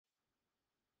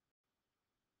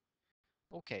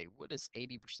Okay, what is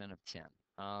 80% of 10?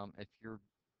 If you're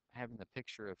having the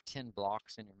picture of 10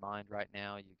 blocks in your mind right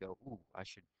now, you go, ooh, I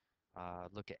should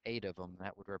look at 8 of them.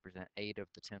 That would represent 8 of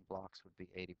the 10 blocks would be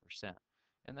 80%.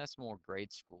 And that's more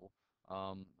grade school.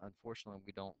 Unfortunately,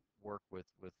 we don't work with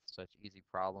such easy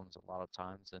problems a lot of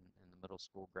times in the middle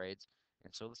school grades.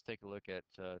 And so let's take a look at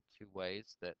two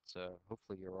ways that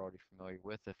hopefully you're already familiar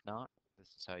with. If not, this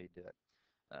is how you do it.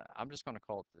 I'm just going to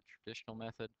call it the traditional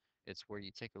method. It's where you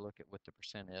take a look at what the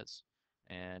percent is,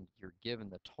 and you're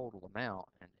given the total amount,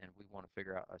 and we want to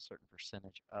figure out a certain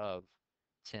percentage of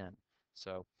 10.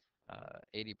 So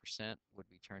 80% would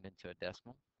be turned into a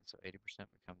decimal, so 80%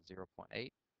 becomes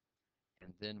 0.8,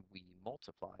 and then we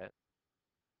multiply it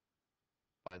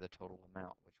by the total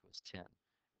amount, which was 10.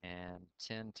 And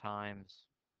 10 times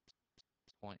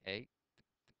 0.8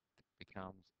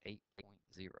 becomes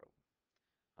 8.0.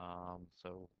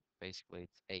 So basically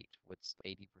it's 8. What's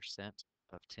 80%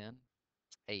 of 10?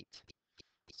 8.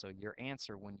 So your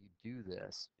answer when you do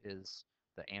this is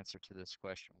the answer to this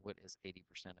question. What is 80%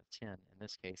 of 10? In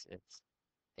this case, it's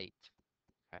 8.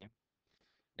 Okay.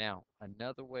 Now,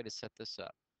 another way to set this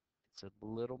up, it's a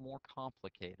little more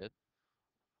complicated.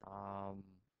 Um,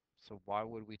 so why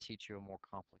would we teach you a more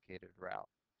complicated route?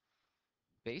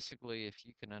 Basically, if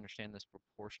you can understand this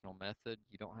proportional method,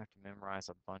 you don't have to memorize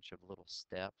a bunch of little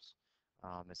steps.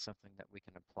 It's something that we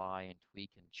can apply and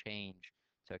tweak and change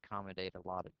to accommodate a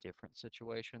lot of different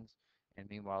situations. And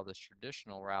meanwhile, this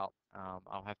traditional route,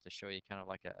 I'll have to show you kind of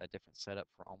like a different setup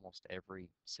for almost every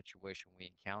situation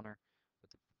we encounter. But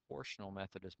the proportional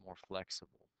method is more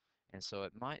flexible. And so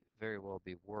it might very well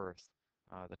be worth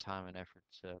the time and effort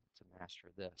to master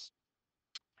this.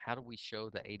 How do we show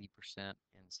the 80% in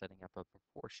setting up a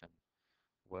proportion?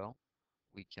 Well,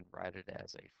 we can write it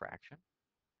as a fraction.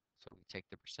 So we take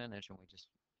the percentage and we just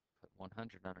put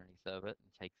 100 underneath of it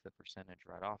and take the percentage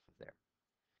right off of there.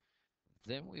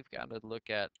 Then we've got to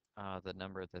look at the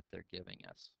number that they're giving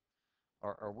us.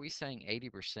 Are we saying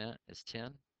 80% is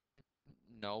 10?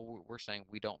 No, we're saying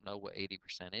we don't know what 80%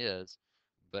 is,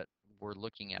 but we're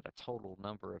looking at a total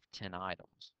number of 10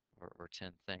 items or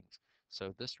 10 things.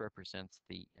 So this represents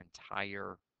the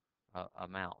entire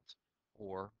amount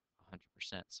or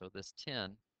 100%. So this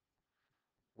 10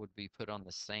 would be put on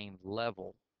the same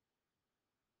level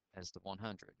as the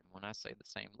 100. And when I say the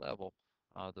same level,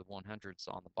 the 100's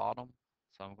on the bottom,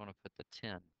 so I'm going to put the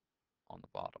 10 on the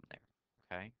bottom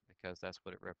there, okay? Because that's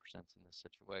what it represents in this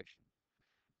situation.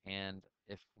 And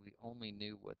if we only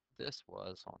knew what this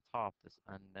was on top, this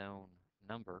unknown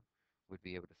number, we'd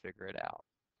be able to figure it out.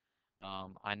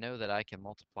 I know that I can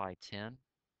multiply 10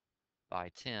 by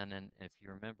 10, and if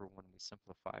you remember when we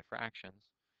simplify fractions,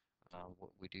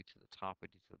 what we do to the top, we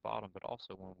do to the bottom, but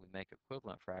also when we make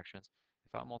equivalent fractions,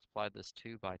 if I multiplied this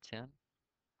 2 by 10,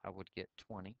 I would get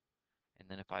 20. And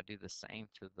then if I do the same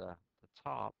to the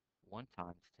top, 1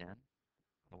 times 10,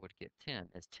 I would get 10.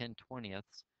 Is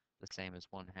 10/20ths the same as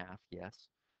 1/2? Yes.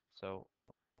 So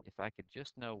if I could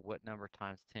just know what number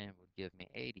times 10 would give me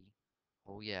 80,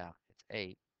 oh yeah, it's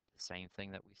 8. The same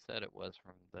thing that we said it was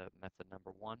from the method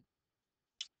number 1,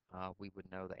 we would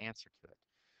know the answer to it.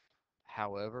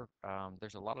 However,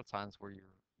 there's a lot of times where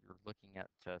you're looking at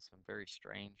some very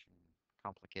strange and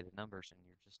complicated numbers and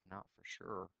you're just not for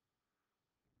sure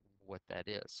what that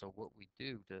is. So what we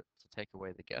do to take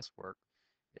away the guesswork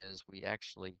is we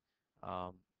actually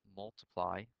um,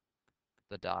 multiply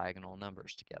the diagonal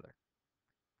numbers together.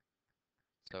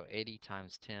 So 80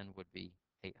 times 10 would be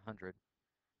 800,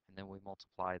 and then we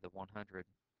multiply the 100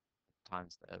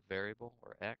 times the variable,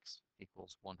 or x,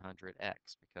 equals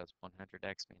 100x, because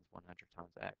 100x means 100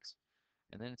 times x.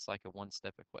 And then it's like a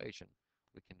one-step equation.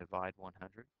 We can divide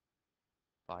 100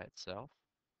 by itself,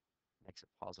 makes it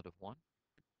positive 1.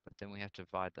 But then we have to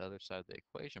divide the other side of the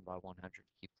equation by 100 to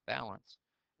keep the balance.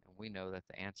 And we know that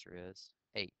the answer is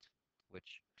 8,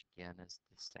 which again is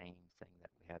the same thing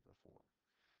that we had before.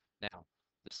 Now,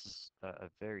 this is a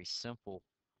very simple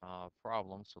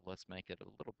problem, so let's make it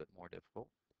a little bit more difficult.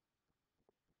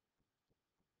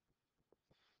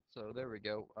 So there we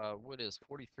go. What is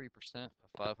 43% of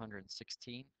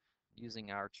 516?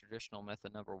 Using our traditional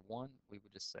method number 1, we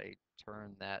would just say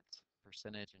turn that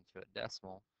percentage into a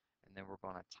decimal, and then we're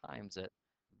going to times it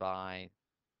by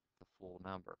the full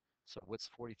number. So what's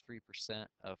 43%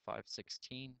 of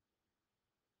 516?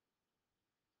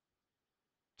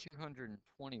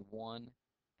 221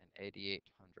 and 88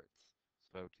 hundredths.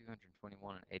 So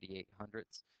 221 and 88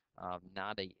 hundredths.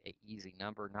 Not a easy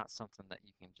number, not something that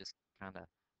you can just kind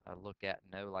of look at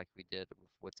and know like we did with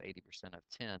what's 80% of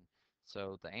 10.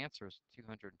 So the answer is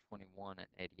 221 and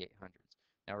 88 hundredths.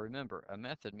 Now remember, a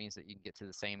method means that you can get to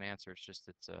the same answer, it's just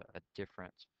it's a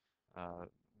different uh,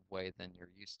 way than you're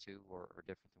used to or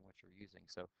different than what you're using.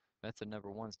 So method number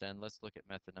one's done. Let's look at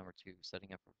method number two,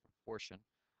 setting up a proportion.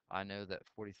 I know that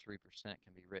 43%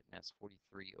 can be written as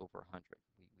 43 over 100.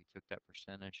 We took that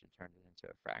percentage and turned it into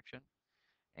a fraction,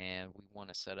 and we want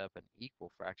to set up an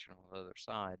equal fraction on the other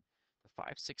side. The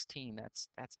 516, that's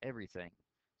everything.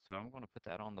 So I'm going to put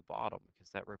that on the bottom because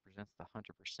that represents the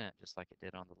 100%, just like it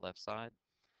did on the left side.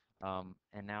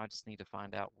 And now I just need to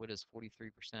find out what is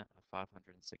 43% of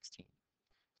 516.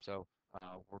 So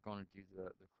we're going to do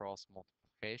the cross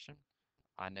multiplication.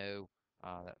 I know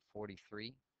that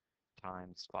 43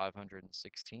 times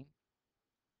 516,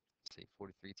 let's see,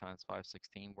 43 times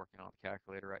 516, working on the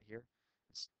calculator right here,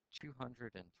 is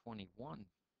 221,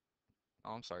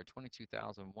 oh, I'm sorry,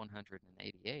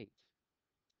 22,188.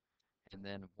 And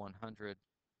then 100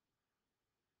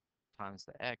 times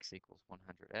the x equals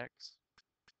 100x.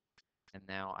 And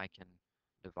now I can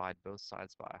divide both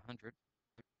sides by 100.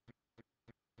 So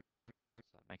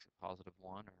that makes it positive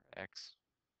 1, or x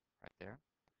right there.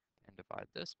 And divide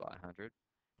this by 100,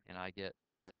 and I get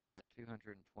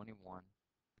 221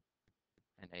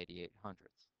 and 88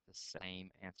 hundredths, the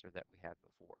same answer that we had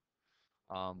before.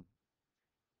 Um,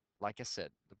 like I said,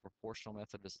 the proportional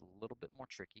method is a little bit more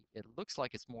tricky. It looks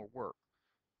like it's more work,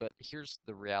 but here's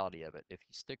the reality of it. If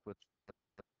you stick with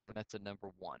method number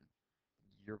one,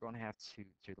 you're going to have to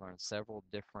learn several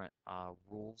different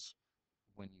rules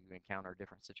when you encounter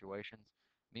different situations.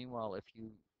 Meanwhile, if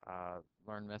you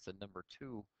learn method number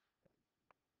two,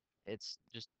 it's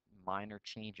just minor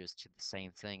changes to the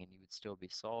same thing, and you would still be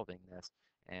solving this,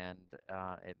 and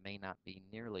it may not be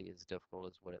nearly as difficult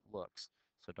as what it looks.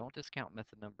 So don't discount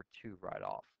method number two right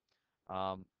off.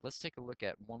 Let's take a look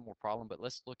at one more problem, but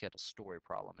let's look at a story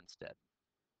problem instead.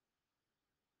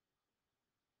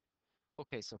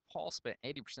 Okay, so Paul spent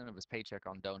 80% of his paycheck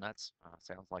on donuts.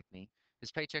 Sounds like me.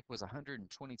 His paycheck was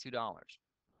 $122.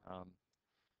 Um,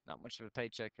 Not much of a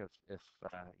paycheck if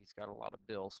he's got a lot of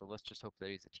bills, so let's just hope that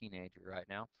he's a teenager right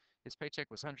now. His paycheck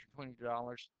was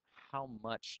 $122. How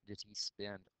much did he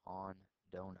spend on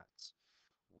donuts?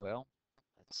 Well,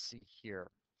 let's see here.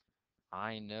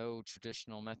 I know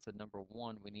traditional method number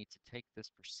one, we need to take this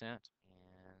percent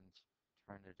and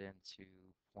turn it into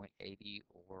 0.80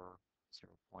 or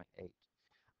 0.8.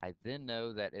 I then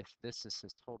know that if this is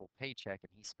his total paycheck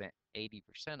and he spent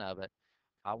 80% of it,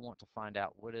 I want to find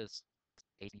out what is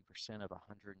 80% of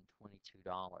 $122.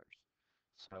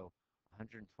 So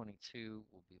 122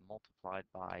 will be multiplied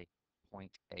by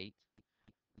 0.8.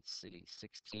 Let's see,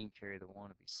 16 carry the 1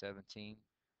 would be 17.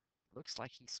 Looks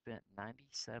like he spent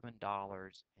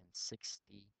 $97.60.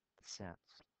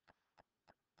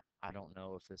 I don't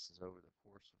know if this is over the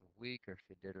course of a week or if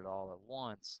he did it all at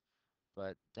once,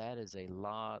 but that is a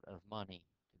lot of money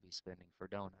to be spending for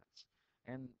donuts.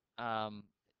 And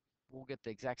we'll get the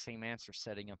exact same answer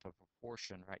setting up a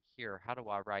proportion right here. How do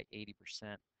I write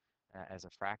 80% as a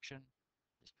fraction?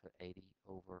 Just put 80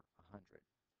 over 100.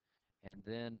 And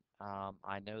then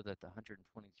I know that the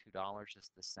 $122 is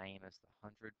the same as the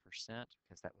 100%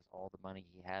 because that was all the money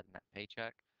he had in that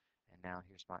paycheck. And now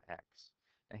here's my X.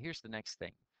 Now here's the next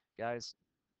thing. Guys,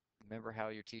 remember how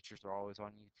your teachers are always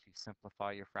on you to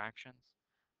simplify your fractions?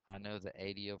 I know that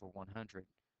 80 over 100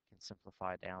 can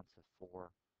simplify down to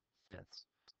 4/5.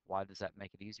 Why does that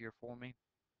make it easier for me?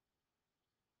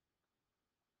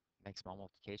 Makes my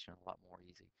multiplication a lot more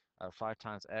easy. 5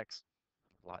 times x,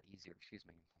 a lot easier, excuse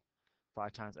me.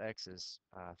 5 times x is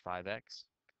 5x.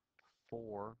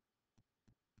 4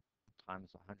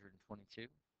 times 122.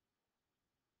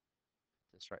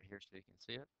 This right here so you can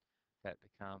see it. That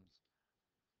becomes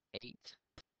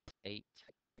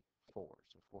 884,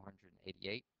 so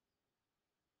 488.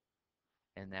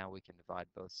 And now we can divide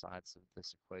both sides of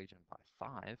this equation by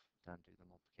 5 to undo the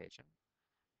multiplication.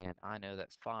 And I know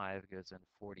that 5 goes into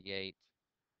 48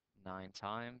 9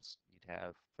 times. You'd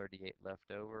have 38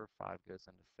 left over. 5 goes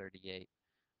into 38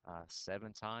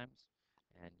 7 times.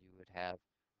 And you would have,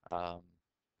 let's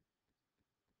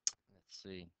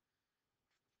see,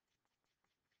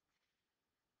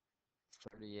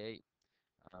 38.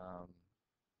 Um,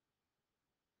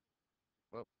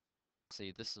 well,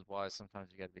 see, this is why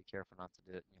sometimes you got to be careful not to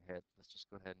do it in your head. Let's just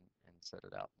go ahead and set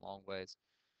it out long ways.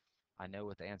 I know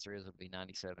what the answer is. It would be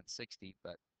 9760,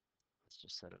 but let's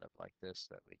just set it up like this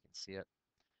so that we can see it.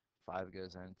 5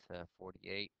 goes into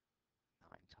 48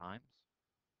 9 times.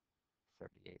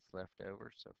 38's left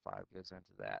over, so 5 goes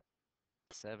into that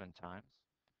 7 times,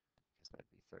 because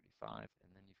that'd be 35.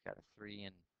 And then you've got a 3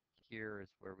 in here is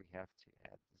where we have to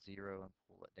add the 0 and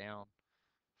pull it down.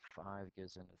 5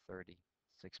 goes into 30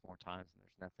 6 more times, and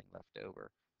there's nothing left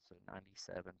over. So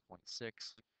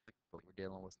 97.6, but we're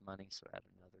dealing with money, so add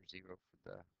another 0 for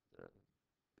the the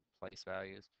place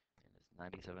values,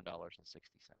 and it's $97.60.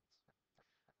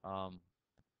 Um,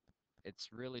 it's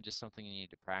really just something you need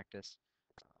to practice.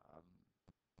 Um,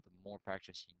 the more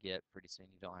practice you get, pretty soon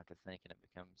you don't have to think, and it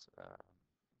becomes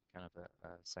kind of a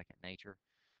second nature.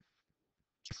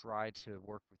 Try to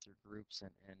work with your groups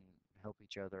and help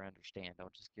each other understand.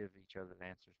 Don't just give each other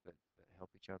answers, but help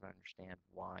each other understand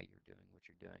why you're doing what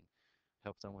you're doing.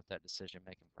 Help them with that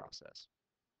decision-making process.